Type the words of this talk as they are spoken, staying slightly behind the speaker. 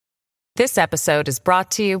This episode is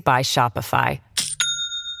brought to you by Shopify.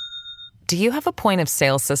 Do you have a point of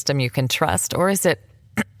sale system you can trust, or is it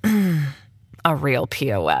a real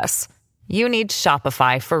POS? You need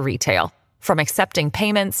Shopify for retail. From accepting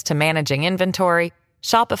payments to managing inventory,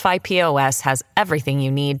 Shopify POS has everything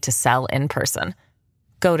you need to sell in person.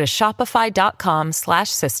 Go to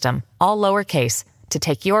shopify.com/system, all lowercase, to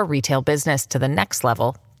take your retail business to the next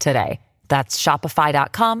level today. That's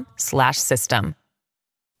shopify.com/system.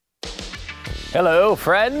 Hello,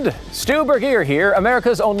 friend. Stu Bergier here,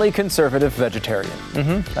 America's only conservative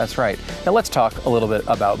vegetarian. That's right. Now let's talk a little bit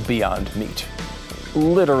about Beyond Meat.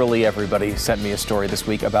 Literally everybody sent me a story this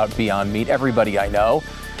week about Beyond Meat, everybody I know.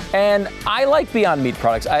 And I like Beyond Meat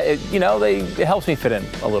products. It helps me fit in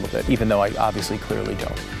a little bit, even though I obviously clearly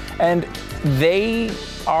don't. And they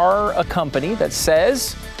are a company that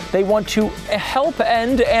says they want to help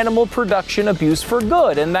end animal production abuse for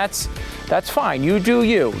good. And that's fine. You do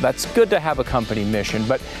you. That's good to have a company mission.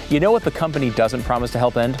 But you know what the company doesn't promise to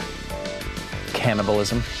help end?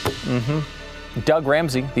 Cannibalism. Doug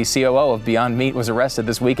Ramsey, the COO of Beyond Meat, was arrested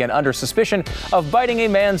this weekend under suspicion of biting a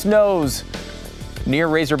man's nose near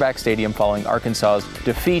Razorback Stadium following Arkansas's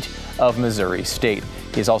defeat of Missouri State.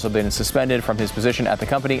 He has also been suspended from his position at the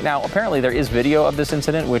company. Now, apparently there is video of this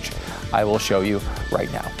incident, which I will show you right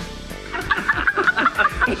now.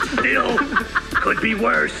 Still, could be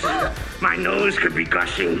worse. My nose could be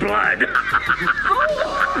gushing blood.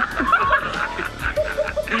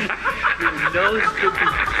 Nose could be...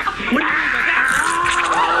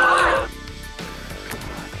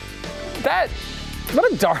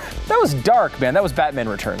 That was dark, man. That was Batman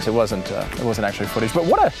Returns. It wasn't actually footage, but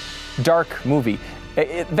what a dark movie.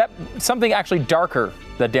 Something actually darker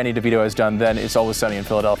that Danny DeVito has done than It's Always Sunny in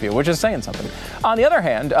Philadelphia, which is saying something. On the other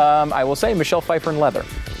hand, I will say Michelle Pfeiffer in leather.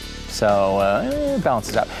 So it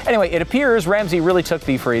balances out. Anyway, it appears Ramsey really took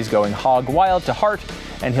the phrase going hog wild to heart,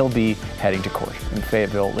 and he'll be heading to court in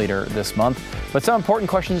Fayetteville later this month. But some important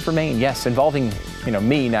questions remain, yes, involving,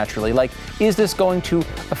 me naturally. Like, is this going to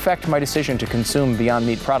affect my decision to consume Beyond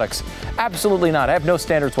Meat products? Absolutely not. I have no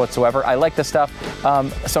standards whatsoever. I like the stuff,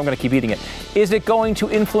 so I'm going to keep eating it. Is it going to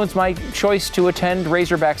influence my choice to attend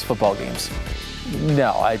Razorbacks football games?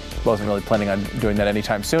 No, I wasn't really planning on doing that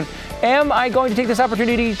anytime soon. Am I going to take this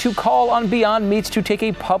opportunity to call on Beyond Meats to take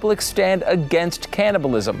a public stand against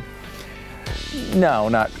cannibalism? No,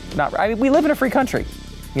 not. I mean, we live in a free country,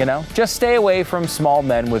 Just stay away from small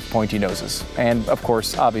men with pointy noses. And, of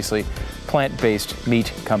course, obviously, plant-based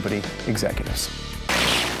meat company executives.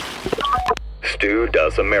 Stu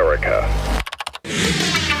Does America.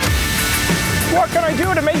 What can I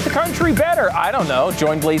do to make the country better? I don't know.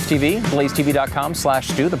 Join Blaze TV,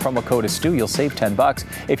 blazetv.com/Stu. The promo code is Stu. You'll save $10.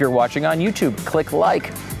 If you're watching on YouTube, click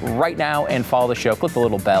like right now and follow the show. Click the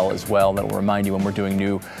little bell as well. That'll remind you when we're doing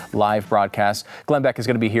new live broadcasts. Glenn Beck is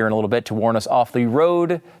going to be here in a little bit to warn us off the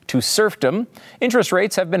road to serfdom. Interest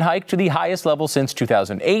rates have been hiked to the highest level since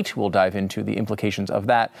 2008. We'll dive into the implications of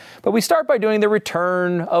that. But we start by doing the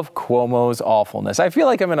return of Cuomo's awfulness. I feel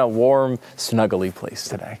like I'm in a warm, snuggly place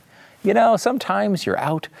today. Sometimes you're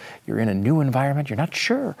out, you're in a new environment, you're not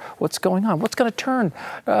sure what's going on, what's going to turn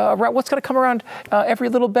around, what's going to come around every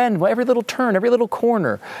little bend, every little turn, every little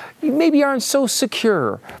corner. You maybe aren't so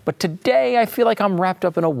secure, but today I feel like I'm wrapped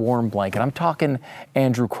up in a warm blanket. I'm talking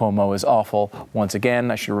Andrew Cuomo is awful. Once again,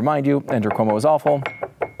 I should remind you, Andrew Cuomo is awful.com.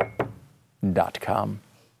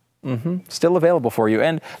 Still available for you.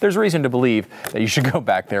 And there's reason to believe that you should go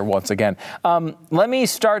back there once again. Let me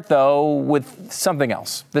start, though, with something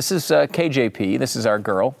else. This is KJP. This is our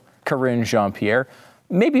girl, Karine Jean-Pierre.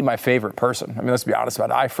 Maybe my favorite person. I mean, let's be honest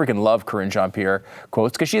about it. I freaking love Karine Jean-Pierre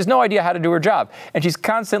quotes because she has no idea how to do her job. And she's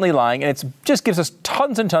constantly lying, and it just gives us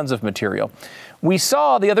tons and tons of material. We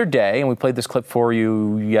saw the other day, and we played this clip for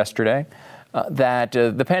you yesterday, that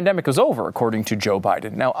the pandemic was over, according to Joe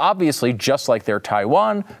Biden. Now, obviously, just like their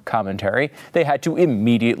Taiwan commentary, they had to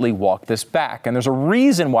immediately walk this back. And there's a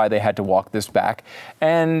reason why they had to walk this back.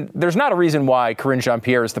 And there's not a reason why Karine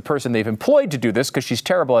Jean-Pierre is the person they've employed to do this, because she's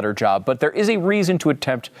terrible at her job. But there is a reason to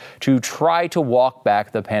attempt to try to walk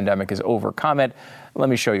back the pandemic is over comment. Let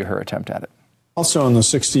me show you her attempt at it. Also in the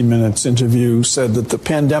 60 Minutes interview said that the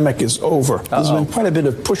pandemic is over. There's been quite a bit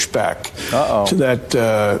of pushback to that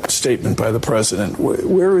statement by the president.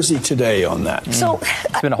 Where is he today on that? So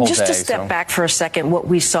it's been a whole just day, to step back for a second, what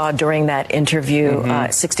we saw during that interview,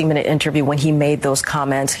 60-minute interview, when he made those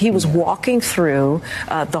comments, he was walking through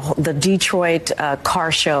the Detroit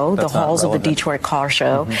car show, the halls of the Detroit car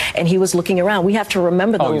show, and he was looking around. We have to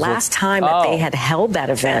remember the last time that they had held that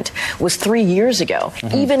event was 3 years ago.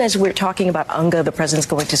 Even as we're talking about UNGA, the president's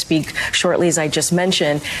going to speak shortly, as I just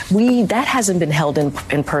mentioned, that hasn't been held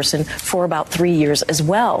in person for about 3 years as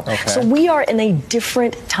well. Okay. So we are in a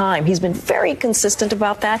different time. He's been very consistent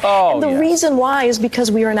about that. And the reason why is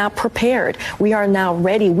because we are now prepared. We are now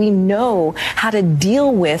ready. We know how to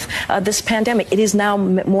deal with this pandemic. It is now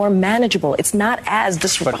more manageable. It's not as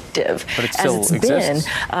disruptive but it as it's exists.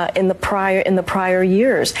 been in the prior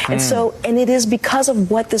years. And it is because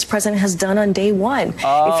of what this president has done on day one.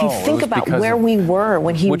 If you think about where we were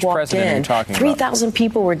when he walked in, 3,000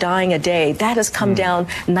 people were dying a day. That has come down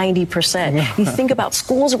 90%. You think about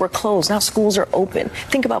schools were closed. Now schools are open.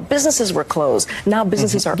 Think about businesses were closed. Now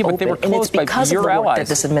businesses are open. And it's because of the work that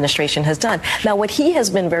this administration has done. Now, what he has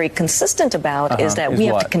been very consistent about is that we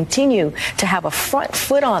have to continue to have a front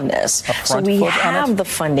foot on this. So we have the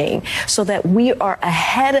funding so that we are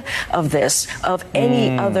ahead of this, of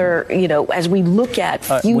any other, as we look at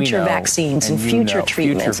future vaccines and future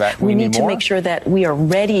treatments, we need to make sure that we are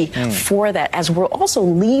ready for that, as we're also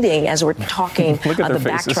leading, as we're talking on the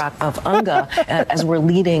backdrop of UNGA, as we're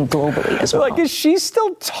leading globally as well. Like, is she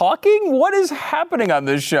still talking? What is happening on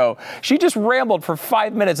this show? She just rambled for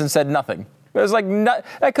 5 minutes and said nothing. It was like,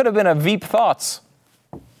 that could have been a Veep Thoughts.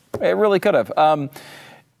 It really could have.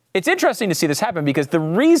 It's interesting to see this happen because the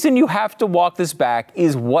reason you have to walk this back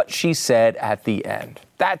is what she said at the end.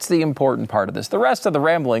 That's the important part of this. The rest of the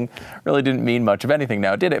rambling really didn't mean much of anything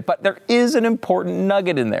now, did it? But there is an important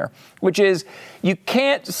nugget in there, which is you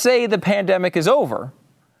can't say the pandemic is over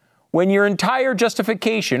when your entire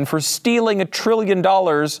justification for stealing $1 trillion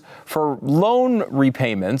for loan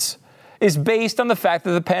repayments is based on the fact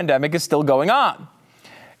that the pandemic is still going on.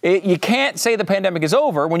 You can't say the pandemic is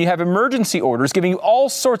over when you have emergency orders giving you all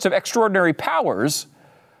sorts of extraordinary powers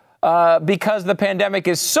because the pandemic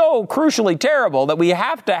is so crucially terrible that we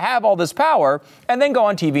have to have all this power and then go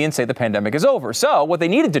on TV and say the pandemic is over. So what they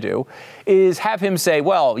needed to do is have him say,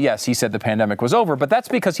 well, yes, he said the pandemic was over, but that's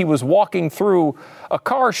because he was walking through a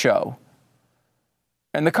car show.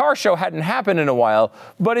 And the car show hadn't happened in a while,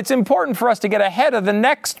 but it's important for us to get ahead of the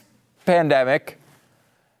next pandemic.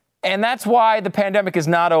 And that's why the pandemic is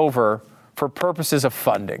not over for purposes of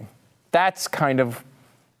funding. That's kind of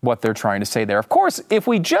what they're trying to say there. Of course, if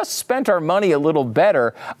we just spent our money a little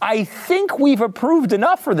better, I think we've approved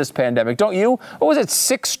enough for this pandemic, don't you? What was it,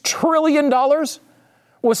 $6 trillion? Was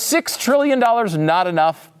 $6 trillion not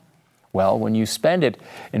enough? Well, when you spend it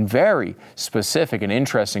in very specific and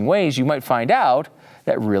interesting ways, you might find out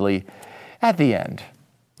that really, at the end,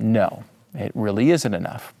 no, it really isn't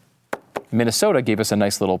enough. Minnesota gave us a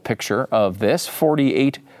nice little picture of this.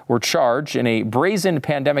 48 were charged in a brazen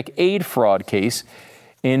pandemic aid fraud case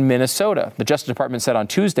in Minnesota. The Justice Department said on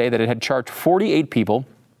Tuesday that it had charged 48 people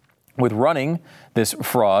with running this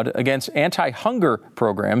fraud against anti-hunger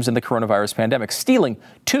programs in the coronavirus pandemic, stealing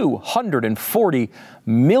 $240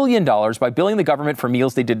 million by billing the government for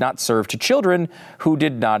meals they did not serve to children who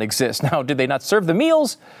did not exist. Now, did they not serve the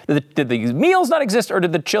meals? Did the meals not exist, or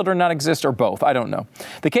did the children not exist, or both? I don't know.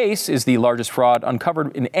 The case is the largest fraud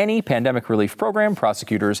uncovered in any pandemic relief program,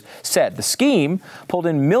 prosecutors said. The scheme pulled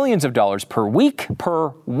in millions of dollars per week,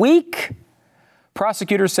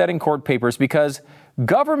 prosecutors said in court papers, because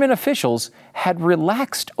government officials had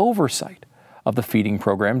relaxed oversight of the feeding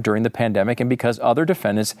program during the pandemic and because other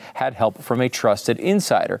defendants had help from a trusted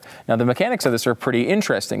insider. Now, the mechanics of this are pretty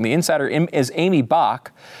interesting. The insider is Amy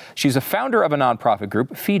Beck. She's a founder of a nonprofit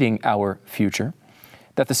group, Feeding Our Future,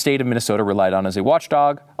 that the state of Minnesota relied on as a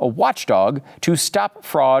watchdog to stop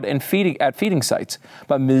fraud and feeding sites.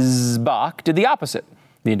 But Ms. Beck did the opposite,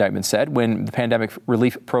 the indictment said. When the pandemic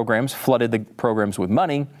relief programs flooded the programs with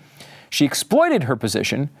money, she exploited her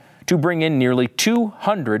position to bring in nearly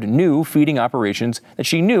 200 new feeding operations that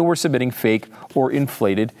she knew were submitting fake or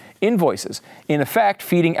inflated invoices. In effect,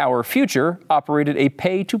 Feeding Our Future operated a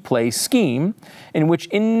pay-to-play scheme in which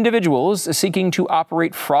individuals seeking to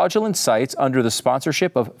operate fraudulent sites under the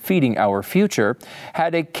sponsorship of Feeding Our Future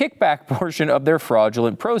had a kickback portion of their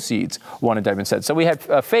fraudulent proceeds, one indictment said. So we had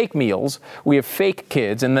fake meals, we have fake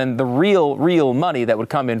kids, and then the real money that would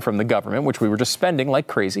come in from the government, which we were just spending like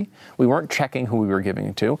crazy. We weren't checking who we were giving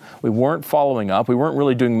it to. We weren't following up. We weren't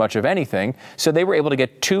really doing much of anything. So they were able to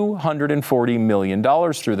get $240 million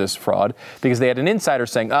through this fraud because they had an insider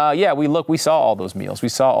saying, we saw all those meals. We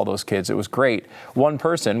saw all those kids. It was great. One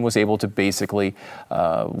person was able to basically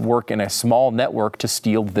work in a small network to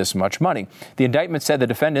steal this much money. The indictment said the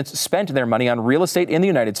defendants spent their money on real estate in the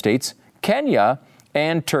United States, Kenya,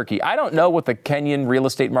 and Turkey. I don't know what the Kenyan real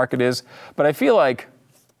estate market is, but I feel like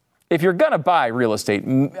if you're going to buy real estate,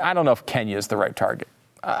 I don't know if Kenya is the right target.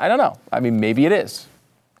 I don't know. I mean, maybe it is.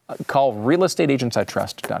 Call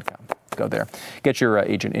realestateagentsitrust.com. go there. Get your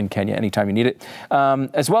agent in Kenya anytime you need it.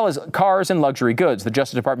 As well as cars and luxury goods. The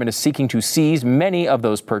Justice Department is seeking to seize many of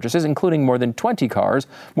those purchases, including more than 20 cars,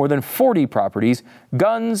 more than 40 properties,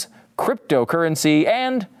 guns, cryptocurrency,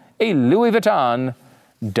 and a Louis Vuitton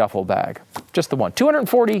duffel bag. Just the one.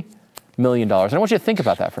 $240 million. And I want you to think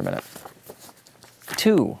about that for a minute.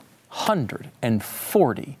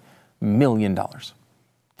 $240 million.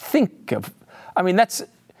 Think of, I mean, that's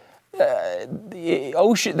the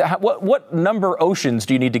ocean. What number oceans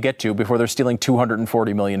do you need to get to before they're stealing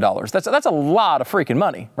 $240 million? That's a lot of freaking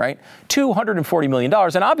money, right? $240 million,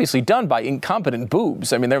 and obviously done by incompetent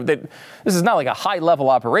boobs. I mean, this is not like a high-level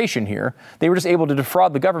operation here. They were just able to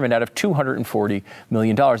defraud the government out of $240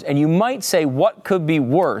 million. And you might say, what could be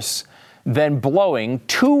worse than blowing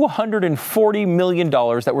 $240 million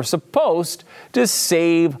that were supposed to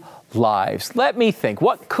save lives? Let me think.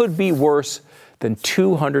 What could be worse than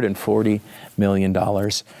 $240 million? Oh,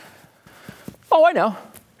 I know.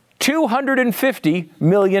 $250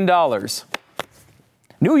 million.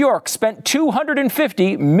 New York spent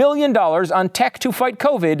 $250 million on tech to fight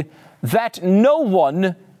COVID that no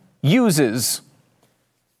one uses.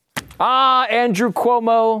 Andrew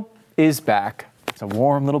Cuomo is back. It's a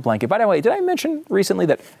warm little blanket. By the way, did I mention recently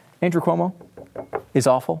that Andrew Cuomo is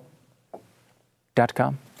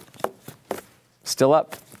awful.com? Still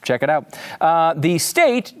up. Check it out. The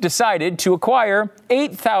state decided to acquire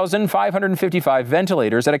 8,555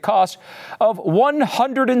 ventilators at a cost of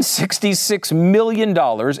 $166 million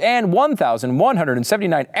and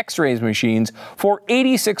 1,179 X-ray machines for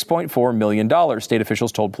 $86.4 million, state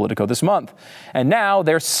officials told Politico this month. And now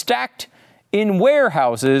they're stacked in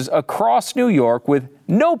warehouses across New York with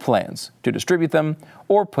no plans to distribute them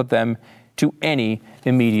or put them to any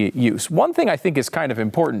immediate use. One thing I think is kind of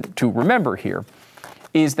important to remember here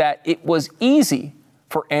is that it was easy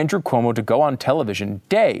for Andrew Cuomo to go on television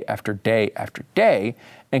day after day after day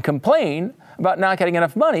and complain about not getting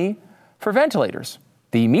enough money for ventilators.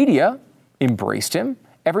 The media embraced him.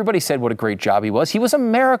 Everybody said what a great job he was. He was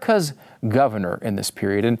America's governor in this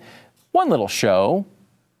period. And one little show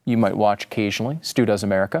you might watch occasionally, Stu Does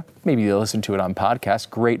America. Maybe you'll listen to it on podcast.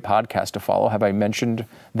 Great podcast to follow. Have I mentioned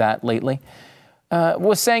that lately?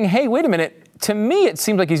 Was saying, hey, wait a minute. To me, it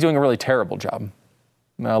seems like he's doing a really terrible job.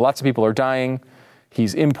 Lots of people are dying.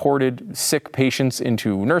 He's imported sick patients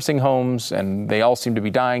into nursing homes, and they all seem to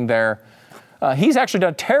be dying there. He's actually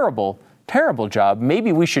done a terrible, terrible job.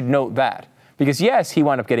 Maybe we should note that. Because, yes, he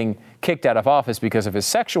wound up getting kicked out of office because of his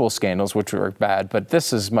sexual scandals, which were bad, but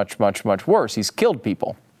this is much, much, much worse. He's killed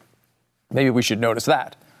people. Maybe we should notice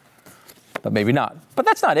that. But maybe not. But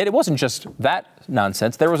that's not it. It wasn't just that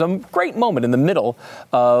nonsense. There was a great moment in the middle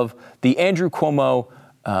of the Andrew Cuomo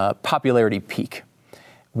popularity peak.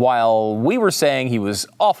 While we were saying he was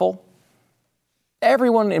awful,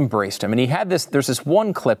 everyone embraced him. And he had this, there's this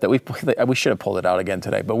one clip that we should have pulled it out again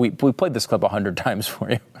today, but we played this clip 100 times for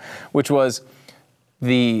you, which was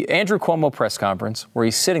the Andrew Cuomo press conference where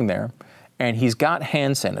he's sitting there and he's got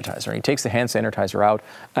hand sanitizer. And he takes the hand sanitizer out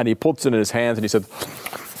and he puts it in his hands and he says,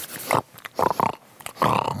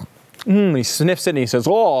 he sniffs it and he says,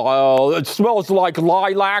 it smells like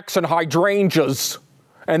lilacs and hydrangeas.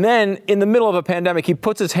 And then in the middle of a pandemic, he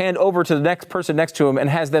puts his hand over to the next person next to him and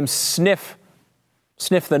has them sniff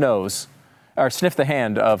the nose or sniff the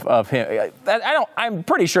hand of him. I'm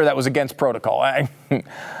pretty sure that was against protocol.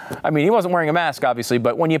 I mean, he wasn't wearing a mask, obviously,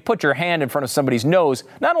 but when you put your hand in front of somebody's nose,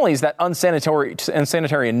 not only is that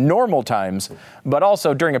unsanitary in normal times, but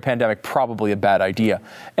also during a pandemic, probably a bad idea.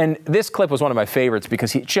 And this clip was one of my favorites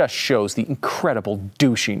because it just shows the incredible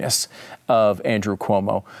douchiness of Andrew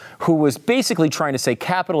Cuomo, who was basically trying to say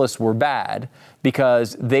capitalists were bad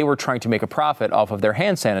because they were trying to make a profit off of their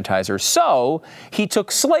hand sanitizer. So he took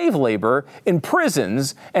slave labor in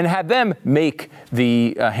prisons and had them make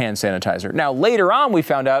the hand sanitizer. Now, later on, we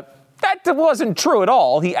found out that wasn't true at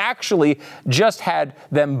all. He actually just had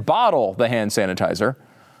them bottle the hand sanitizer,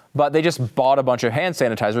 but they just bought a bunch of hand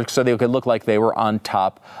sanitizers so they could look like they were on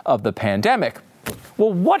top of the pandemic.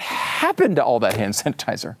 Well, what happened to all that hand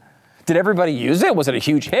sanitizer? Did everybody use it? Was it a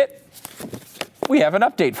huge hit? We have an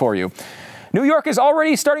update for you. New York is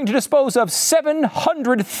already starting to dispose of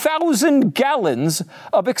 700,000 gallons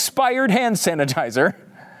of expired hand sanitizer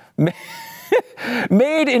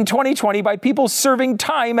made in 2020 by people serving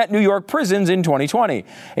time at New York prisons in 2020,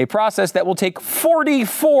 a process that will take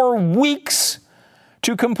 44 weeks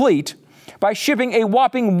to complete by shipping a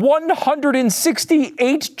whopping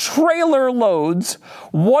 168 trailer loads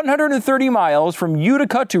 130 miles from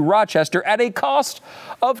Utica to Rochester at a cost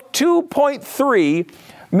of $2.3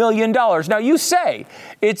 million. Now, you say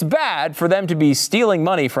it's bad for them to be stealing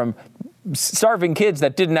money from starving kids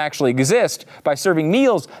that didn't actually exist by serving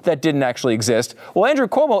meals that didn't actually exist. Well, Andrew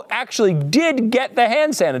Cuomo actually did get the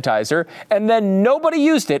hand sanitizer, and then nobody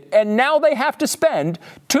used it, and now they have to spend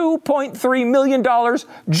 $2.3 million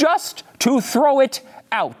just to throw it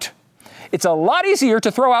out. It's a lot easier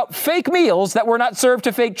to throw out fake meals that were not served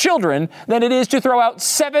to fake children than it is to throw out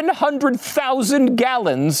 700,000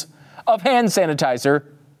 gallons of hand sanitizer.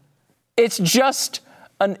 It's just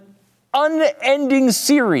an unending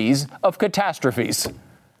series of catastrophes.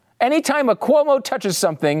 Anytime a Cuomo touches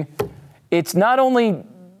something, it's not only,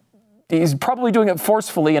 he's probably doing it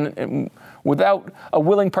forcefully and without a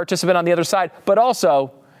willing participant on the other side, but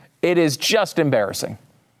also it is just embarrassing.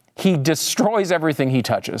 He destroys everything he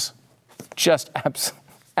touches. Just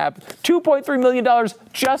 $2.3 million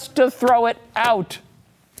just to throw it out.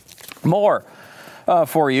 More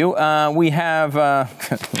for you. We have,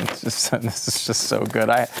 this is just so good.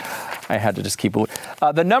 I had to just keep it.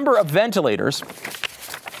 The number of ventilators,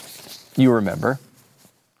 you remember,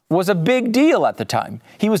 was a big deal at the time.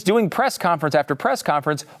 He was doing press conference after press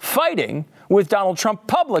conference fighting with Donald Trump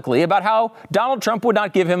publicly about how Donald Trump would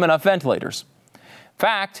not give him enough ventilators. In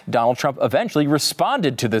fact, Donald Trump eventually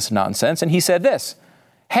responded to this nonsense, and he said this: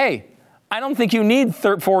 hey, I don't think you need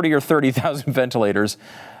 40 or 30,000 ventilators,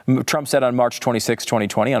 Trump said on March 26,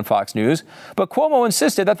 2020 on Fox News. But Cuomo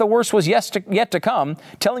insisted that the worst was yet to come,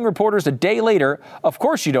 telling reporters a day later, of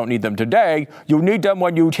course you don't need them today. You need them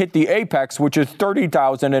when you hit the apex, which is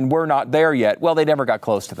 30,000, and we're not there yet. Well, they never got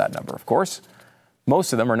close to that number, of course.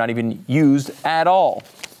 Most of them are not even used at all.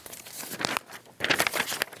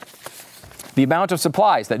 The amount of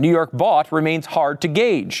supplies that New York bought remains hard to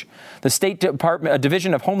gauge. The State Department,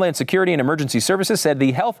 Division of Homeland Security and Emergency Services said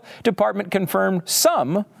the Health Department confirmed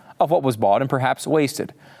some of what was bought and perhaps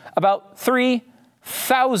wasted. About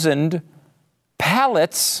 3,000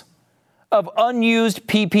 pallets of unused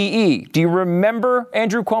PPE. Do you remember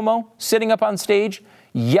Andrew Cuomo sitting up on stage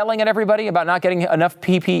yelling at everybody about not getting enough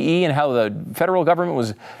PPE and how the federal government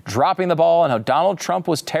was dropping the ball and how Donald Trump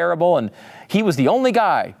was terrible and he was the only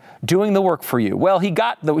guy doing the work for you? Well, he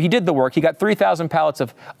did the work. He got 3,000 pallets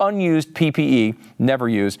of unused PPE, never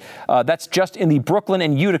used. That's just in the Brooklyn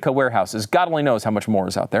and Utica warehouses. God only knows how much more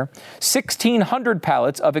is out there. 1,600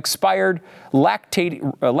 pallets of expired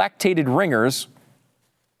lactated ringers.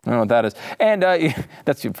 I don't know what that is. And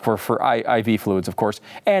that's for IV fluids, of course.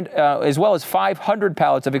 And as well as 500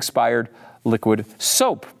 pallets of expired liquid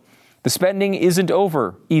soap. The spending isn't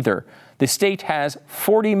over either. The state has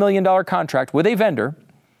 $40 million contract with a vendor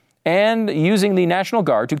and using the National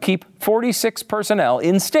Guard to keep 46 personnel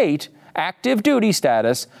in state active duty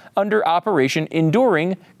status under Operation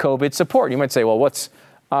Enduring COVID Support. You might say, well, what's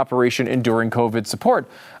Operation Enduring COVID Support?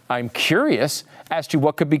 I'm curious as to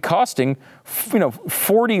what could be costing,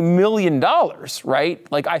 $40 million,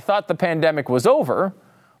 right? Like, I thought the pandemic was over.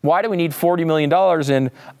 Why do we need $40 million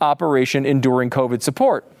in Operation Enduring COVID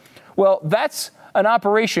Support? Well, that's an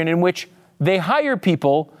operation in which they hire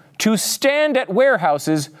people to stand at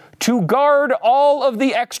warehouses to guard all of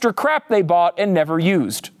the extra crap they bought and never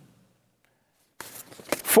used.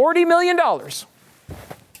 $40 million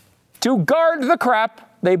to guard the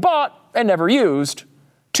crap they bought and never used.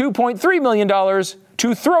 $2.3 million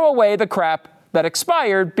to throw away the crap that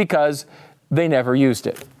expired because they never used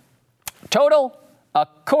it. Total,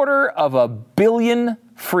 $250 million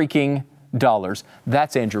freaking dollars.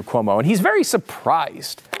 That's Andrew Cuomo. And he's very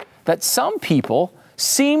surprised that some people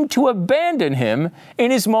seem to abandon him in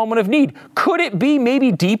his moment of need. Could it be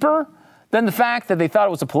maybe deeper than the fact that they thought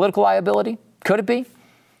it was a political liability? Could it be?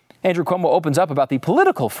 Andrew Cuomo opens up about the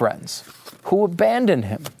political friends who abandoned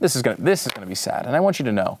him. This is going to be sad. And I want you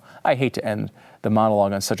to know, I hate to end the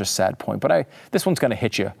monologue on such a sad point, but this one's going to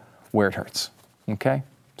hit you where it hurts. Okay?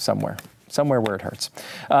 Somewhere where it hurts.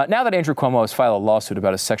 Now that Andrew Cuomo has filed a lawsuit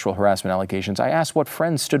about his sexual harassment allegations, I asked what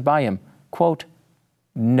friends stood by him. Quote,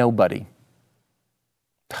 nobody.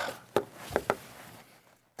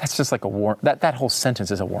 That's just like a warm, that whole sentence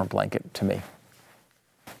is a warm blanket to me.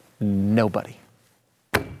 Nobody.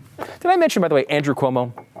 Did I mention, by the way, Andrew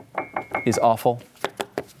Cuomo is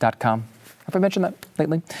awful.com? Have I mentioned that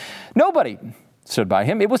lately? Nobody stood by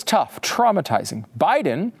him. It was tough, traumatizing.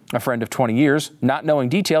 Biden, a friend of 20 years, not knowing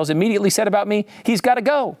details, immediately said about me, he's got to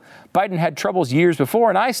go. Biden had troubles years before,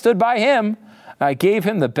 and I stood by him. I gave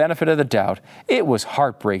him the benefit of the doubt. It was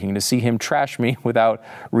heartbreaking to see him trash me without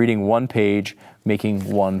reading one page,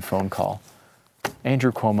 making one phone call.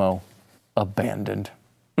 Andrew Cuomo abandoned.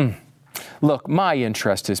 Look, my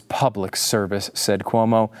interest is public service, said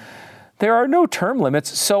Cuomo. There are no term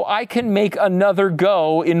limits, so I can make another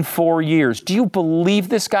go in 4 years. Do you believe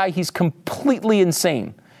this guy? He's completely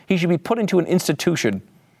insane. He should be put into an institution.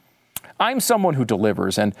 I'm someone who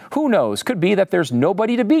delivers, and who knows, could be that there's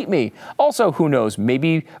nobody to beat me. Also, who knows,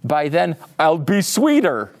 maybe by then I'll be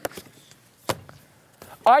sweeter.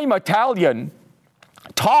 I'm Italian,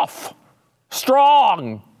 tough,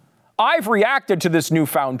 strong. I've reacted to this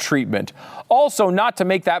newfound treatment. Also, not to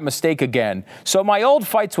make that mistake again. So my old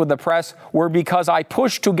fights with the press were because I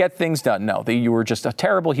pushed to get things done. No, you were just a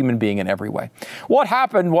terrible human being in every way. What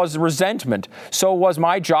happened was resentment. So was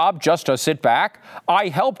my job just to sit back? I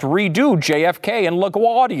helped redo JFK and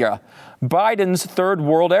LaGuardia, Biden's third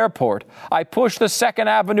world airport. I pushed the 2nd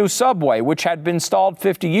Avenue subway, which had been stalled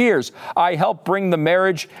 50 years. I helped bring the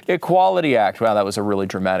Marriage Equality Act. Wow, that was a really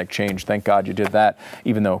dramatic change. Thank God you did that,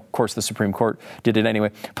 even though, of course, the Supreme Court did it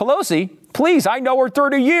anyway. Pelosi, please, I know her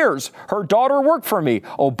 30 years. Her daughter worked for me.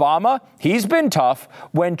 Obama, he's been tough.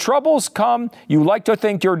 When troubles come, you like to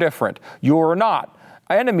think you're different. You're not.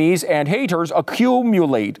 Enemies and haters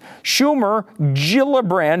accumulate. Schumer,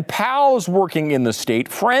 Gillibrand, pals working in the state,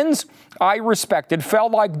 friends I respected fell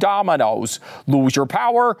like dominoes. Lose your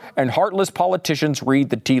power, and heartless politicians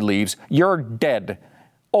read the tea leaves. You're dead.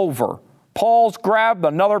 Over. Paul's grabbed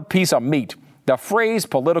another piece of meat. The phrase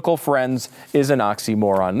political friends is an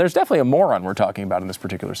oxymoron. There's definitely a moron we're talking about in this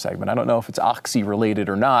particular segment. I don't know if it's oxy-related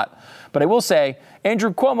or not, but I will say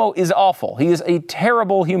Andrew Cuomo is awful. He is a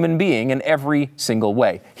terrible human being in every single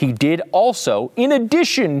way. He did also, in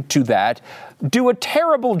addition to that, do a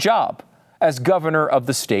terrible job as governor of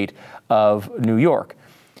the state of New York.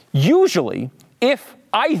 Usually, if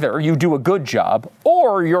either you do a good job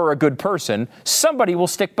or you're a good person, somebody will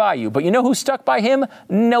stick by you. But you know who stuck by him?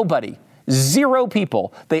 Nobody. 0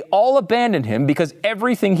 people. They all abandoned him because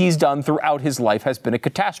everything he's done throughout his life has been a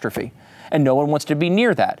catastrophe. And no one wants to be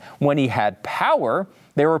near that. When he had power,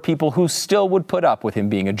 there were people who still would put up with him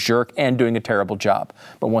being a jerk and doing a terrible job.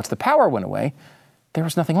 But once the power went away, there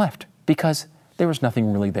was nothing left because there was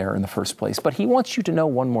nothing really there in the first place. But he wants you to know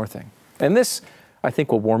one more thing. And this, I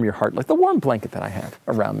think, will warm your heart like the warm blanket that I have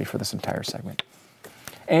around me for this entire segment.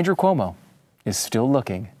 Andrew Cuomo is still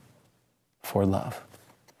looking for love.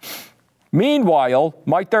 Meanwhile,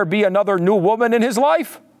 might there be another new woman in his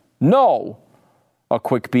life? No. A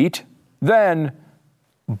quick beat. Then,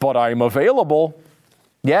 but I'm available.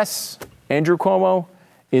 Yes, Andrew Cuomo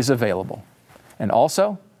is available. And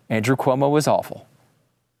also, Andrew Cuomo is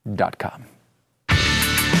awful.com.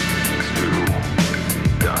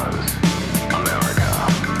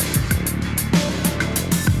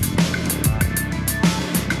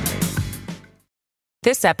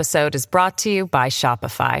 This episode is brought to you by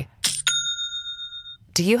Shopify.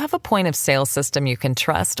 Do you have a point of sale system you can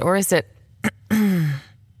trust, or is it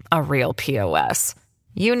a real POS?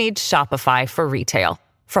 You need Shopify for retail.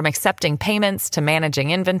 From accepting payments to managing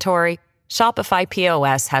inventory, Shopify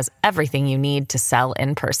POS has everything you need to sell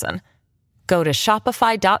in person. Go to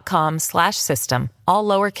shopify.com/system, all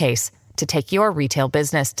lowercase, to take your retail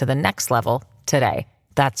business to the next level today.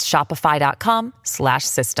 That's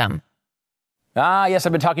shopify.com/system. Ah, yes,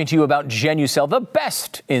 I've been talking to you about Genucel, the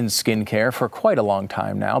best in skincare for quite a long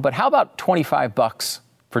time now. But how about $25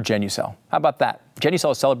 for Genucel? How about that?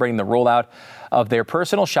 Genucel is celebrating the rollout of their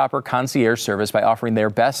personal shopper concierge service by offering their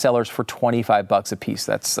best sellers for $25 a piece.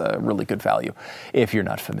 That's really good value if you're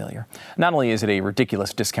not familiar. Not only is it a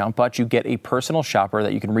ridiculous discount, but you get a personal shopper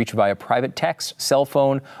that you can reach via private text, cell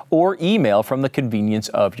phone, or email from the convenience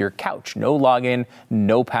of your couch. No login,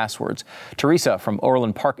 no passwords. Teresa from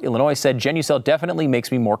Orland Park, Illinois said, Genucel definitely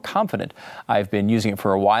makes me more confident. I've been using it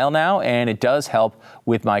for a while now, and it does help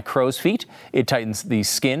with my crow's feet. It tightens the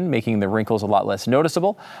skin, making the wrinkles a lot less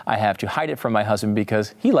noticeable. I have to hide it from my husband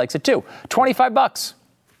because he likes it too. $25.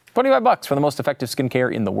 $25 for the most effective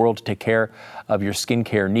skincare in the world to take care of your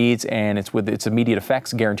skincare needs, and it's with its immediate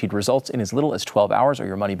effects, guaranteed results in as little as 12 hours or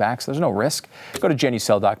your money back, so there's no risk. Go to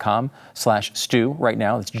Genucel.com/stew right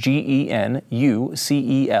now. It's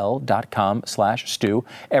GENUCEL.com/stew.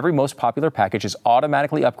 Every most popular package is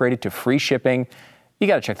automatically upgraded to free shipping. You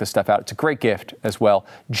got to check this stuff out. It's a great gift as well.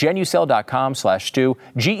 Genucel.com/stew.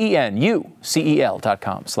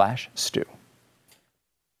 GENUCEL.com/stew.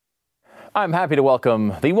 I'm happy to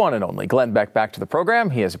welcome the one and only Glenn Beck back to the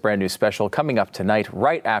program. He has a brand new special coming up tonight,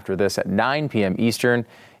 right after this at 9 p.m. Eastern.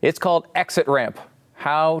 It's called Exit Ramp: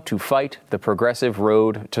 How to Fight the Progressive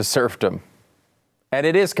Road to Serfdom. And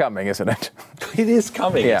it is coming, isn't it? It is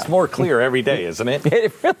coming. Yeah. It's more clear every day, isn't it?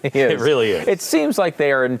 It really is. It really is. It seems like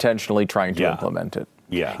they are intentionally trying to implement it.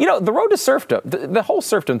 Yeah. You know, the road to serfdom, the whole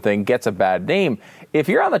serfdom thing gets a bad name. If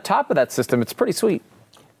you're on the top of that system, it's pretty sweet.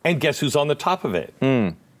 And guess who's on the top of it?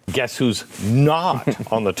 Guess who's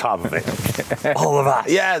not on the top of it? All of us.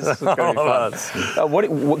 Yes. All of us. What,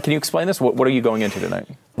 can you explain this? What are you going into tonight?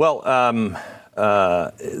 Well,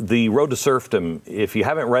 the Road to Serfdom, if you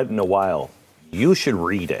haven't read it in a while, you should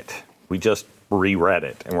read it. We just reread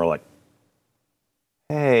it, and we're like,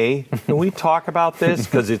 hey, can we talk about this?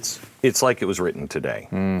 Because it's like it was written today,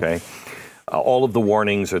 okay? All of the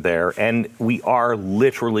warnings are there, and we are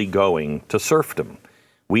literally going to serfdom.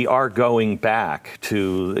 We are going back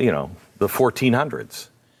to, the 1400s,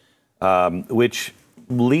 which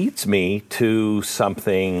leads me to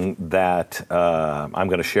something that I'm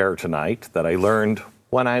going to share tonight that I learned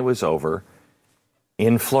when I was over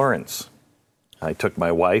in Florence. I took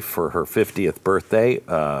my wife for her 50th birthday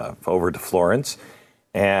over to Florence,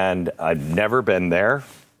 and I'd never been there.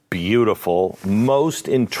 Beautiful, most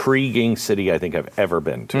intriguing city I think I've ever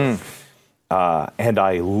been to. And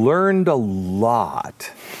I learned a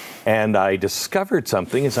lot. And I discovered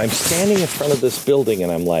something as I'm standing in front of this building,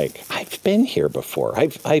 and I'm like, I've been here before.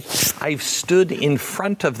 I've stood in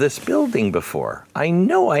front of this building before. I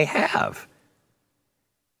know I have.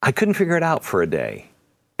 I couldn't figure it out for a day.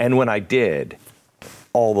 And when I did,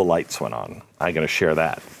 all the lights went on. I'm going to share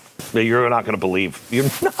that. You're not going to believe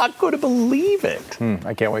it.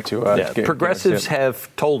 I can't wait to. Progressives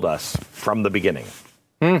have told us from the beginning.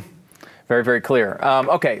 Very, very clear.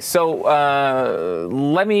 Okay, so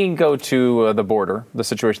let me go to the border, the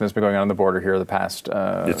situation that's been going on the border here the past...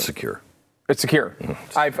 It's secure. It's secure.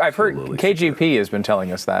 I've heard KGP secure. Has been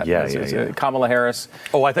telling us that. Yeah. Kamala Harris.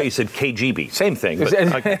 Oh, I thought you said KGB. Same thing. But,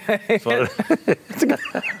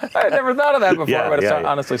 I never thought of that before, but it's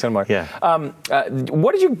honestly similar. Yeah.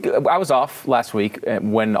 What did you... I was off last week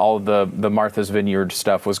when all the Martha's Vineyard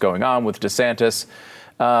stuff was going on with DeSantis.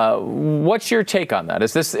 What's your take on that?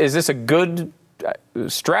 Is this a good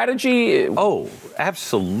strategy? Oh,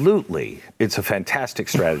 absolutely. It's a fantastic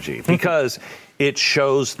strategy because it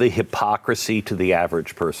shows the hypocrisy to the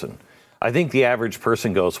average person. I think the average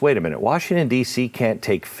person goes, wait a minute, Washington, D.C. can't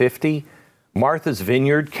take 50? Martha's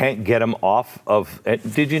Vineyard can't get them off of...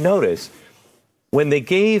 Did you notice when they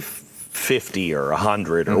gave 50 or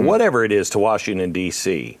 100 or whatever it is to Washington,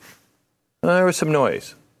 D.C., there was some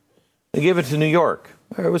noise. They gave it to New York.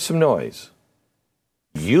 There was some noise.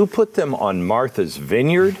 You put them on Martha's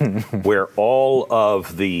Vineyard, where all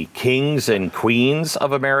of the kings and queens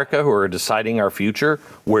of America who are deciding our future,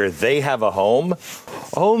 where they have a home.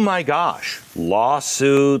 Oh my gosh,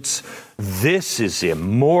 lawsuits. This is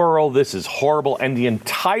immoral. This is horrible. And the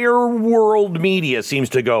entire world media seems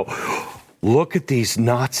to go, look at these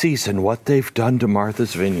Nazis and what they've done to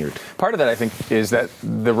Martha's Vineyard. Part of that, I think, is that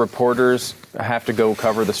the reporters have to go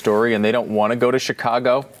cover the story, and they don't want to go to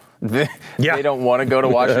Chicago. They don't want to go to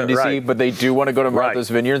Washington, D.C., right. But they do want to go to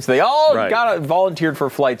Martha's Vineyards. They all volunteered for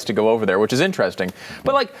flights to go over there, which is interesting.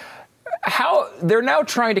 But, how they're now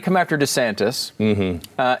trying to come after DeSantis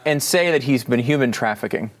and say that he's been human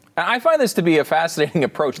trafficking. And I find this to be a fascinating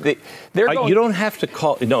approach. You don't have to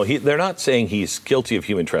call... No, they're not saying he's guilty of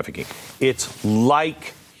human trafficking. It's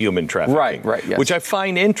like human trafficking. Right, yes. Which I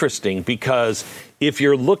find interesting because if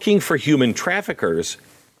you're looking for human traffickers,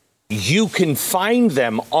 you can find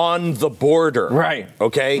them on the border. Right.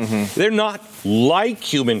 Okay? They're not like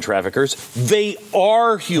human traffickers. They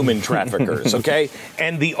are human traffickers, okay?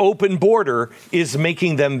 And the open border is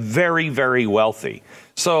making them very, very wealthy.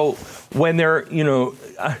 So when they're,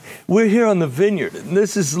 we're here on the vineyard, and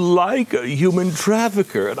this is like a human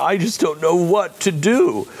trafficker, and I just don't know what to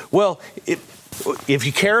do. Well, if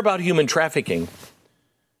you care about human trafficking,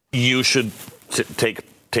 you should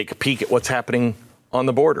take a peek at what's happening on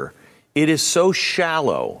the border. It is so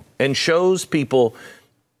shallow and shows people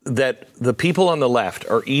that the people on the left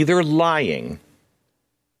are either lying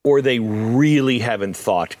or they really haven't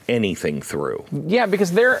thought anything through. Yeah,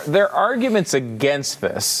 because their arguments against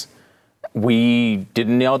this, we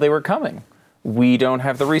didn't know they were coming. We don't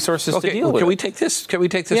have the resources to deal with it. Can we take this?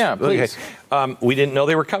 Yeah, please. Okay. We didn't know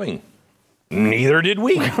they were coming. Neither did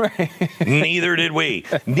we. Neither did we.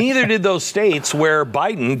 Neither did those states where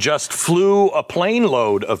Biden just flew a plane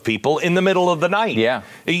load of people in the middle of the night. Yeah.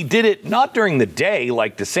 He did it not during the day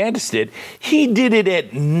like DeSantis did. He did it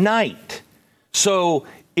at night. So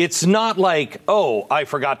it's not like, oh, I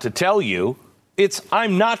forgot to tell you. It's,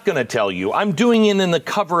 I'm not going to tell you. I'm doing it in the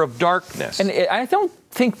cover of darkness. And I don't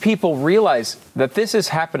think people realize that this is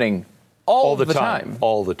happening all the time.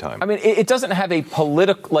 All the time. I mean, it doesn't have a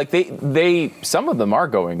political, they some of them are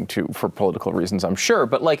going for political reasons, I'm sure.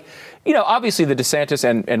 But obviously the DeSantis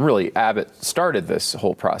and really Abbott started this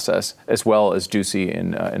whole process, as well as Ducey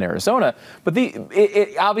in Arizona. But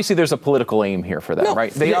obviously there's a political aim here for that,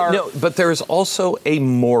 right? But there is also a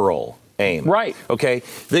moral aim. Right. Okay.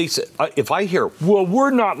 They say, if I hear, well,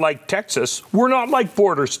 we're not like Texas. We're not like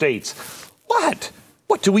border states. What?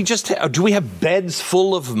 What, do we have beds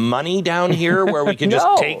full of money down here where we can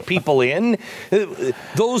just take people in?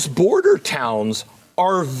 Those border towns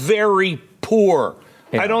are very poor.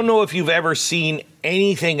 Yeah. I don't know if you've ever seen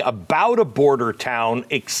anything about a border town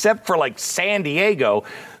except for like San Diego,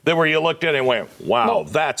 where you looked at it and went, wow,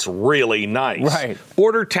 that's really nice. Right.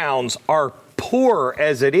 Border towns are poor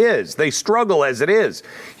as it is. They struggle as it is.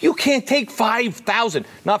 You can't take 5,000,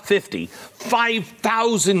 not 50,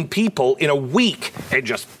 5,000 people in a week and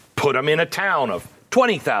just put them in a town of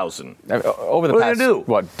 20,000. Over the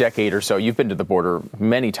past, decade or so, you've been to the border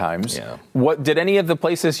many times. Yeah. What did any of the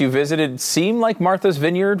places you visited seem like Martha's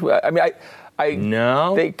Vineyard? I mean,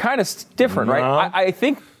 no. They kind of different, right? I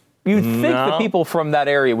think you'd think the people from that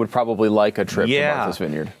area would probably like a trip to Martha's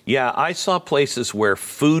Vineyard. Yeah, I saw places where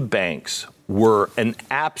food banks were an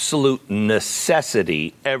absolute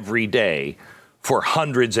necessity every day for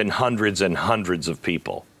hundreds and hundreds and hundreds of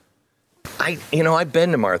people. I've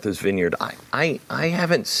been to Martha's Vineyard. I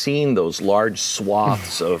haven't seen those large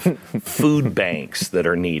swaths of food banks that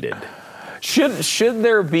are needed. Should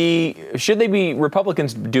they be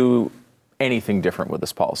Republicans do anything different with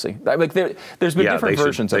this policy? Like there's been different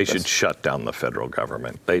versions of this. They should shut down the federal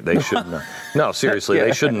government. They should no, seriously,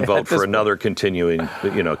 they shouldn't vote for another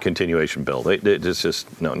continuation bill. It's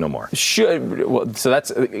just no more. So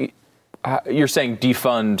that's you're saying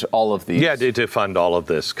defund all of these? Yeah, defund all of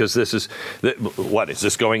this, because this is what is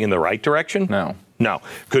this going in the right direction? No.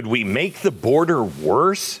 Could we make the border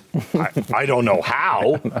worse? I don't know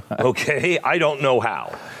how. Okay, I don't know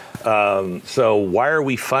how. So why are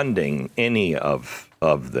we funding any of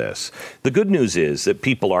this? The good news is that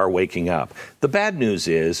people are waking up. The bad news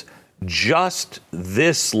is just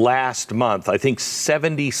this last month, I think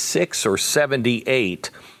 76 or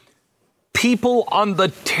 78 people on the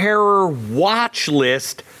terror watch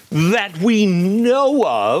list that we know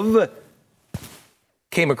of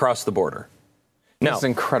came across the border. Now, that's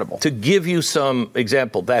incredible. To give you some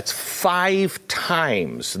example, that's 5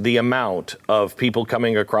 times the amount of people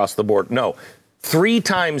coming across the border. No, 3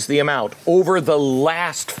 times the amount over the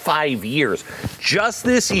last 5 years. Just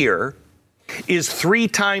this year is 3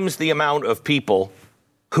 times the amount of people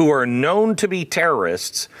who are known to be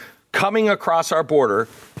terrorists coming across our border.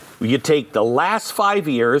 You take the last 5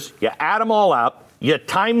 years, you add them all up, you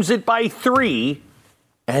times it by 3,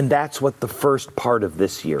 and that's what the first part of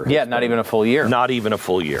this year has not even a full year. Not even a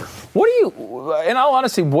full year. In all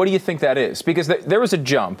honesty, what do you think that is? Because there was a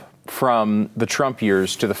jump from the Trump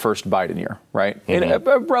years to the first Biden year, right? Mm-hmm.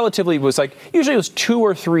 And relatively was usually it was 2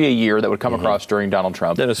 or 3 a year that would come across during Donald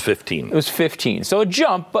Trump. Then it was 15. It was 15. So a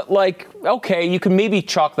jump, but okay, you can maybe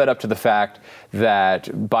chalk that up to the fact that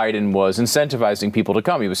Biden was incentivizing people to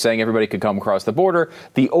come. He was saying everybody could come across the border.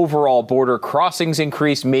 The overall border crossings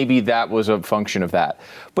increased. Maybe that was a function of that.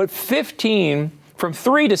 But 15, from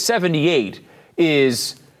 3 to 78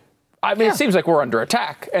 is, it seems like we're under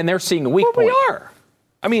attack, and they're seeing a weak point. We are.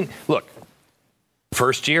 I mean, look,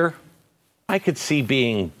 first year, I could see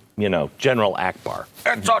being, General Akbar.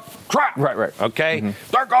 It's a trap. Right. Okay?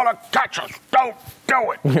 Mm-hmm. They're going to catch us. Don't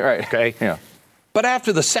do it. Right. Okay? Yeah. But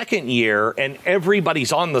after the second year and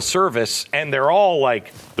everybody's on the service and they're all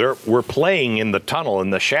we're playing in the tunnel in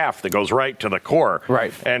the shaft that goes right to the core.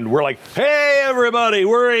 Right. And we're like, hey, everybody,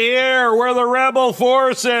 we're here. We're the rebel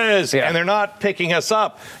forces. Yeah. And they're not picking us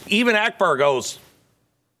up. Even Akbar goes,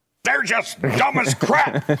 they're just dumb as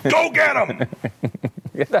crap. Go get them.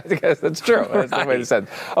 That's true. That's the way they said.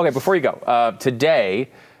 Okay, before you go, today,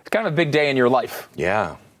 it's kind of a big day in your life.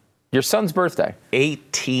 Yeah. Your son's birthday.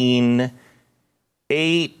 18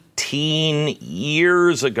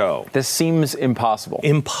 years ago. This seems impossible.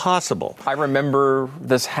 Impossible. I remember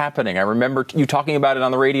this happening. I remember you talking about it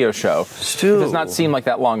on the radio show. Stu. It does not seem like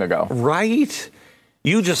that long ago. Right?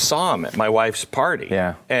 You just saw him at my wife's party.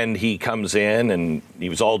 Yeah. And he comes in and he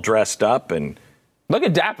was all dressed up and... Look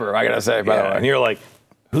at dapper, I gotta say, by the way. And you're like,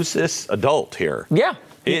 who's this adult here? Yeah.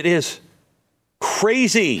 It is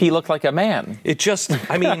crazy. He looked like a man. It just,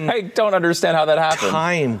 I don't understand how that happened.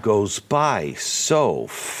 Time goes by so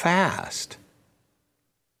fast.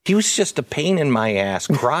 He was just a pain in my ass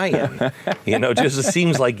crying. Just it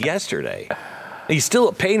seems like yesterday. He's still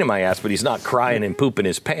a pain in my ass, but he's not crying and pooping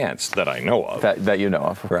his pants that I know of. That you know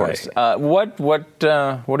of right. course. What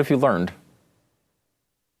have you learned?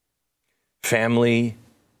 Family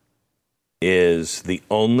is the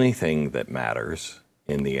only thing that matters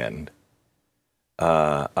in the end.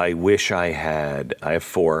 I have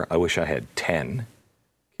 4. I wish I had 10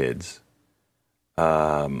 kids.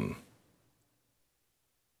 And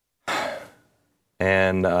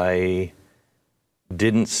I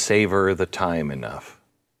didn't savor the time enough.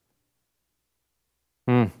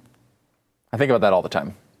 I think about that all the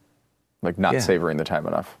time, like not savoring the time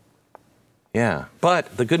enough. Yeah,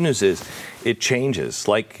 but the good news is it changes.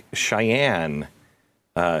 Like Cheyenne,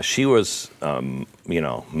 she was,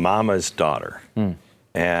 Mama's daughter.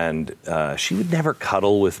 And she would never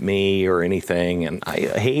cuddle with me or anything. And I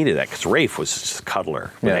hated that because Rafe was just a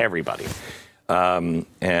cuddler with everybody. And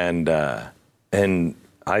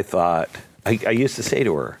I thought, I used to say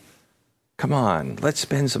to her, come on, let's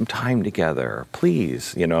spend some time together,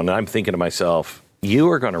 please. And I'm thinking to myself, you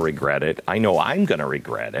are going to regret it. I know I'm going to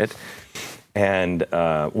regret it. And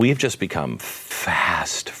we've just become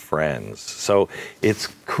fast friends. So it's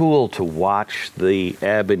cool to watch the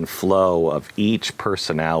ebb and flow of each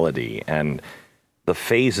personality and the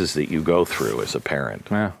phases that you go through as a parent.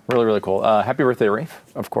 Yeah, really, really cool. Happy birthday, Rafe,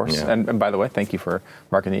 of course. Yeah. And by the way, thank you for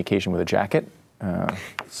marking the occasion with a jacket.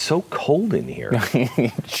 It's so cold in here.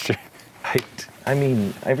 I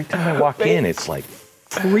mean, every time I walk in, it's like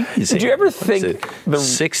freezing. Did you ever think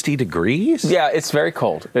 60 degrees? Yeah, it's very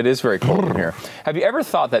cold. It is very cold in here. Have you ever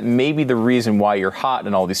thought that maybe the reason why you're hot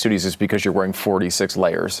in all these studios is because you're wearing 46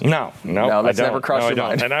 layers? No, that's never crossed your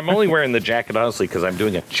mind. And I'm only wearing the jacket, honestly, because I'm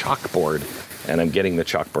doing a chalkboard, and I'm getting the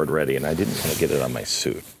chalkboard ready, and I didn't want to get it on my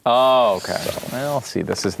suit. Oh, okay. So. Well, see,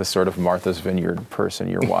 this is the sort of Martha's Vineyard person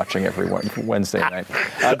you're watching every Wednesday night.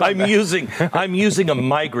 I'm using a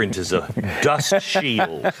migrant as a dust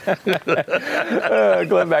shield.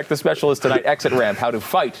 Going back to specialist tonight, Exit Ramp, how to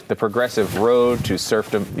fight the progressive road to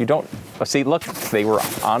serfdom. You don't see. Look, they were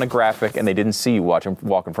on a graphic and they didn't see you walk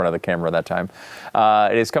in front of the camera that time.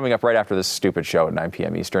 It is coming up right after this stupid show at 9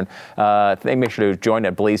 p.m. Eastern. Make sure to join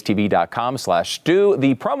at blazetv.com/Stu.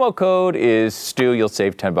 The promo code is Stu. You'll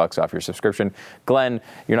save $10 off your subscription. Glenn,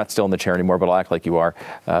 you're not still in the chair anymore, but I'll act like you are.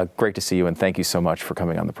 Great to see you, and thank you so much for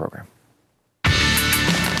coming on the program.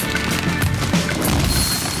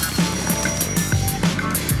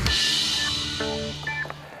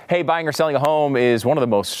 Hey, buying or selling a home is one of the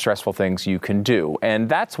most stressful things you can do. And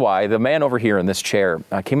that's why the man over here in this chair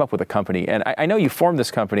came up with a company. And I know you formed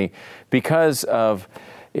this company because of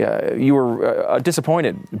you were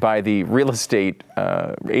disappointed by the real estate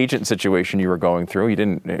agent situation you were going through. You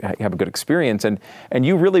didn't have a good experience. And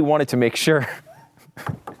you really wanted to make sure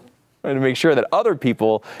that other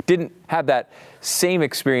people didn't have that same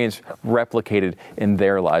experience replicated in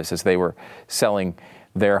their lives as they were selling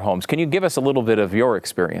their homes. Can you give us a little bit of your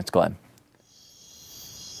experience, Glenn?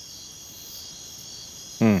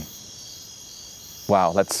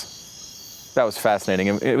 Wow, that was fascinating.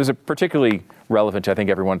 It was particularly relevant to, I think,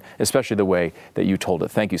 everyone, especially the way that you told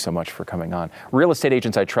it. Thank you so much for coming on.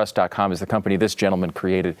 RealestateAgentsITrust.com is the company this gentleman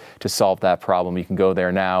created to solve that problem. You can go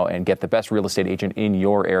there now and get the best real estate agent in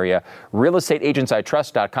your area.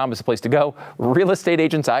 RealestateAgentsITrust.com is the place to go.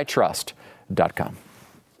 RealestateAgentsITrust.com.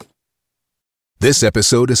 This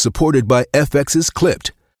episode is supported by FX's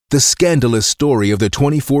Clipped, the scandalous story of the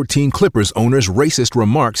 2014 Clippers owner's racist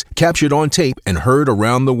remarks captured on tape and heard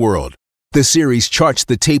around the world. The series charts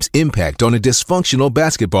the tape's impact on a dysfunctional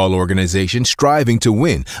basketball organization striving to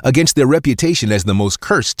win against their reputation as the most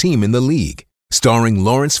cursed team in the league. Starring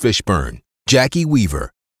Lawrence Fishburne, Jackie Weaver,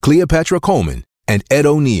 Cleopatra Coleman, and Ed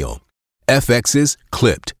O'Neill. FX's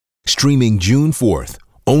Clipped, streaming June 4th,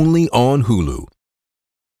 only on Hulu.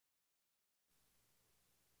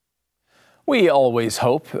 We always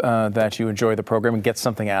hope that you enjoy the program and get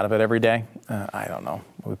something out of it every day. I don't know.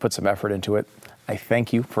 We put some effort into it. I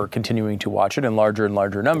thank you for continuing to watch it in larger and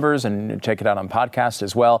larger numbers and check it out on podcast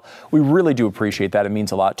as well. We really do appreciate that. It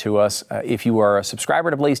means a lot to us. If you are a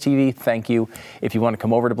subscriber to Blaze TV, thank you. If you want to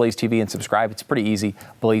come over to Blaze TV and subscribe, it's pretty easy.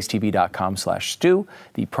 blazetv.com/Stu.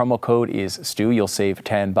 The promo code is Stu. You'll save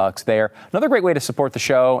 $10 there. Another great way to support the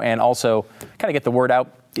show and also kind of get the word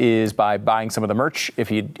out is by buying some of the merch. If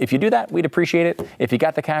you do that, we'd appreciate it. If you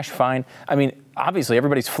got the cash, fine. I mean, obviously,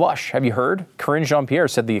 everybody's flush. Have you heard? Corinne Jean-Pierre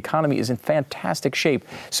said the economy is in fantastic shape.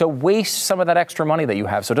 So waste some of that extra money that you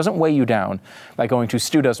have so it doesn't weigh you down by going to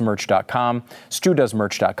StuDoesMerch.com.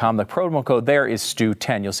 StuDoesMerch.com. The promo code there is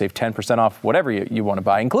Stu10. You'll save 10% off whatever you want to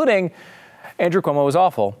buy, including Andrew Cuomo is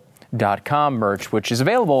Awful.com merch, which is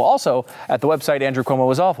available also at the website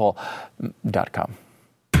AndrewCuomoIsAwful.com.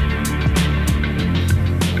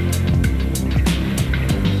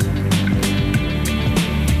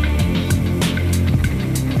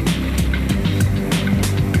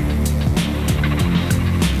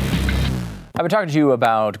 I've been talking to you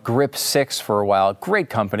about Grip 6 for a while. Great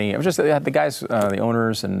company. It was just the guys, the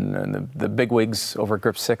owners and the bigwigs over at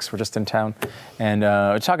Grip 6 were just in town, and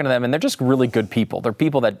talking to them, and they're just really good people. They're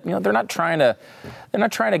people that they're not trying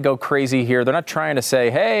to go crazy here. They're not trying to say,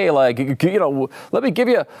 hey, like let me give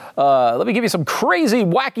you some crazy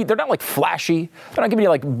wacky. They're not like flashy. They're not giving you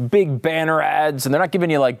like big banner ads, and they're not giving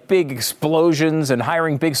you like big explosions and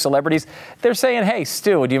hiring big celebrities. They're saying, hey,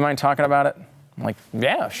 Stu, do you mind talking about it? I'm like,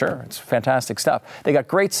 yeah, sure. It's fantastic stuff. They got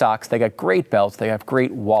great socks. They got great belts. They have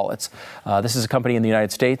great wallets. This is a company in the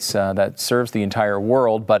United States that serves the entire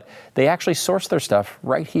world, but they actually source their stuff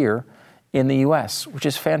right here in the U.S., which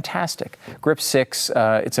is fantastic. Grip 6,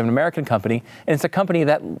 it's an American company, and it's a company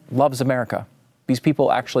that loves America. These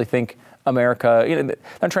people actually think America, they're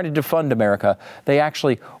not trying to defund America. They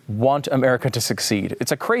actually want America to succeed.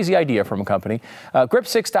 It's a crazy idea from a company.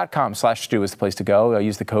 Grip6.com/Stu is the place to go.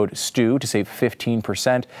 Use the code STU to save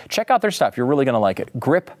 15%. Check out their stuff. You're really going to like it.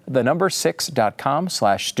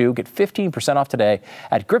 Grip6.com/Stu. Get 15% off today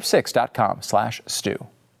at Grip6.com/Stu.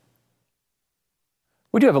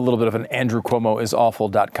 We do have a little bit of an Andrew Cuomo is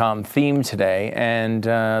awful.com theme today. And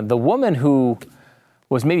the woman who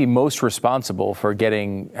was maybe most responsible for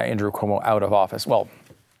getting Andrew Cuomo out of office, well,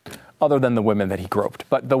 other than the women that he groped.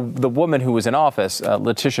 But the woman who was in office,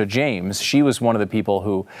 Letitia James, she was one of the people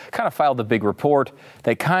who kind of filed the big report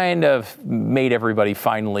that kind of made everybody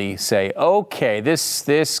finally say, okay,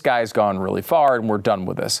 this guy's gone really far and we're done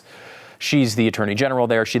with this. She's the attorney general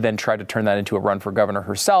there. She then tried to turn that into a run for governor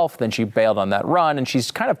herself. Then she bailed on that run, and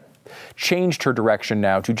she's kind of changed her direction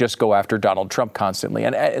now to just go after Donald Trump constantly.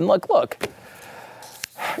 And look,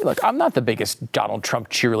 I'm not the biggest Donald Trump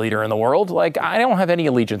cheerleader in the world. Like, I don't have any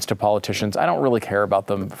allegiance to politicians. I don't really care about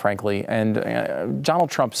them, frankly. And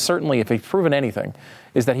Donald Trump, certainly, if he's proven anything,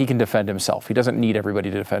 is that he can defend himself. He doesn't need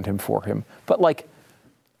everybody to defend him for him. But,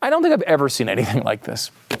 I don't think I've ever seen anything like this.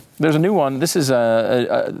 There's a new one. This is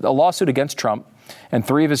a lawsuit against Trump and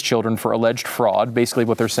 3 of his children for alleged fraud. Basically,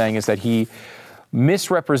 what they're saying is that he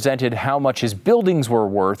misrepresented how much his buildings were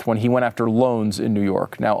worth when he went after loans in New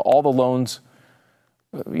York. Now, all the loans,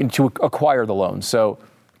 to acquire the loans. So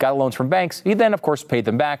got loans from banks. He then, of course, paid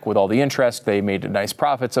them back with all the interest. They made nice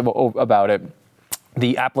profits about it.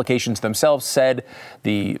 The applications themselves said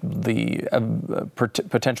the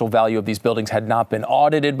potential value of these buildings had not been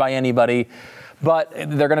audited by anybody. But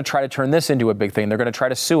they're going to try to turn this into a big thing. They're going to try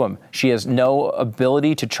to sue him. She has no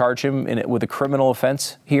ability to charge him with a criminal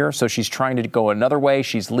offense here, so she's trying to go another way.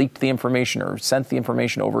 She's leaked the information or sent the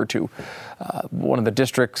information over to one of the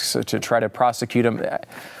districts to try to prosecute him.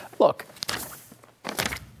 Look,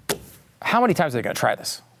 how many times are they going to try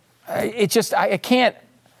this? I can't.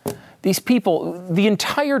 These people, the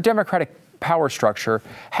entire Democratic power structure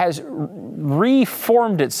has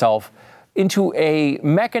reformed itself into a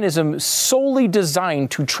mechanism solely designed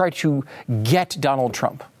to try to get Donald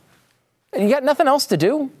Trump. And you got nothing else to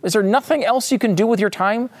do? Is there nothing else you can do with your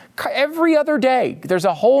time? Every other day, there's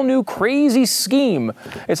a whole new crazy scheme.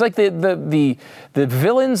 It's like the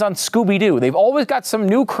villains on Scooby-Doo. They've always got some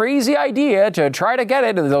new crazy idea to try to get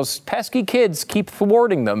it, and those pesky kids keep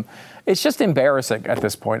thwarting them. It's just embarrassing at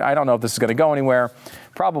this point. I don't know if this is going to go anywhere.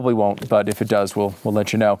 Probably won't, but if it does, we'll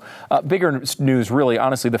let you know. Bigger news, really,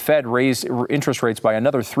 honestly, the Fed raised interest rates by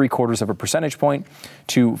another 0.75 of a percentage point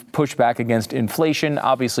to push back against inflation.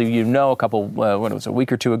 Obviously, a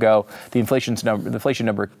week or two ago, the inflation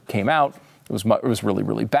number came out. It was really,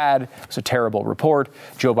 really bad. It was a terrible report.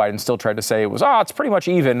 Joe Biden still tried to say it's pretty much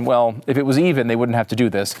even. Well, if it was even, they wouldn't have to do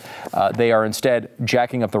this. They are instead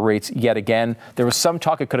jacking up the rates yet again. There was some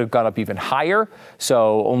talk it could have gone up even higher.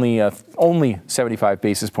 So only 75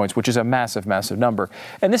 basis points, which is a massive, massive number.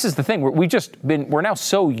 And this is the thing. We're now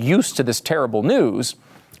so used to this terrible news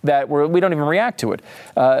that we don't even react to it.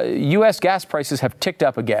 U.S. gas prices have ticked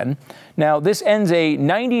up again. Now, this ends a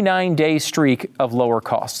 99-day streak of lower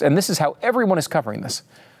costs, and this is how everyone is covering this.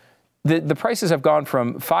 The prices have gone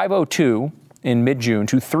from $5.02 in mid-June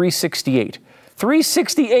to $3.68.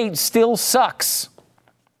 $3.68 still sucks.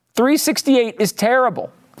 $3.68 is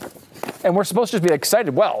terrible. And we're supposed to just be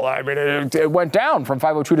excited. Well, I mean, it went down from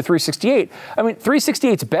 $5.02 to $3.68. I mean,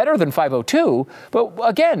 $3.68 is better than $5.02, but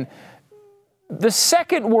again, the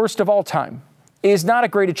second worst of all time is not a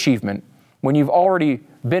great achievement when you've already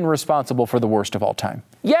been responsible for the worst of all time.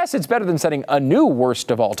 Yes, it's better than setting a new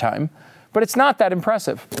worst of all time, but it's not that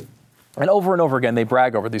impressive. And over again, they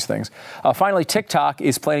brag over these things. Finally, TikTok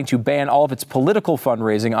is planning to ban all of its political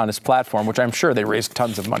fundraising on its platform, which I'm sure they raised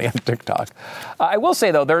tons of money on TikTok. I will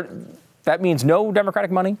say, though, that means no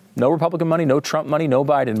Democratic money, no Republican money, no Trump money, no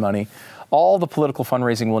Biden money. All the political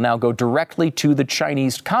fundraising will now go directly to the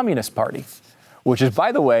Chinese Communist Party, which is,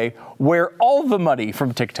 by the way, where all the money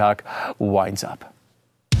from TikTok winds up.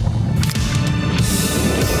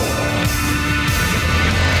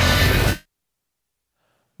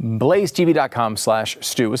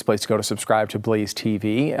 BlazeTV.com/Stu is a place to go to subscribe to Blaze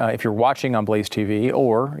TV. If you're watching on Blaze TV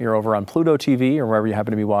or you're over on Pluto TV or wherever you happen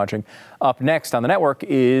to be watching, up next on the network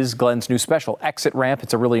is Glenn's new special, Exit Ramp.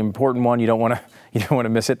 It's a really important one. You don't want to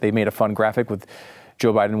miss it. They made a fun graphic with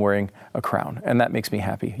Joe Biden wearing a crown, and that makes me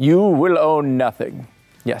happy. You will own nothing.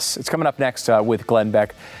 Yes, it's coming up next with Glenn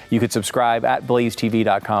Beck. You could subscribe at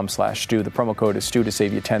blazetv.com/Stu. The promo code is Stu to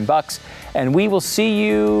save you $10. And we will see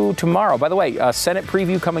you tomorrow. By the way, Senate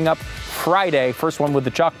preview coming up Friday. First one with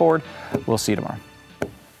the chalkboard. We'll see you tomorrow.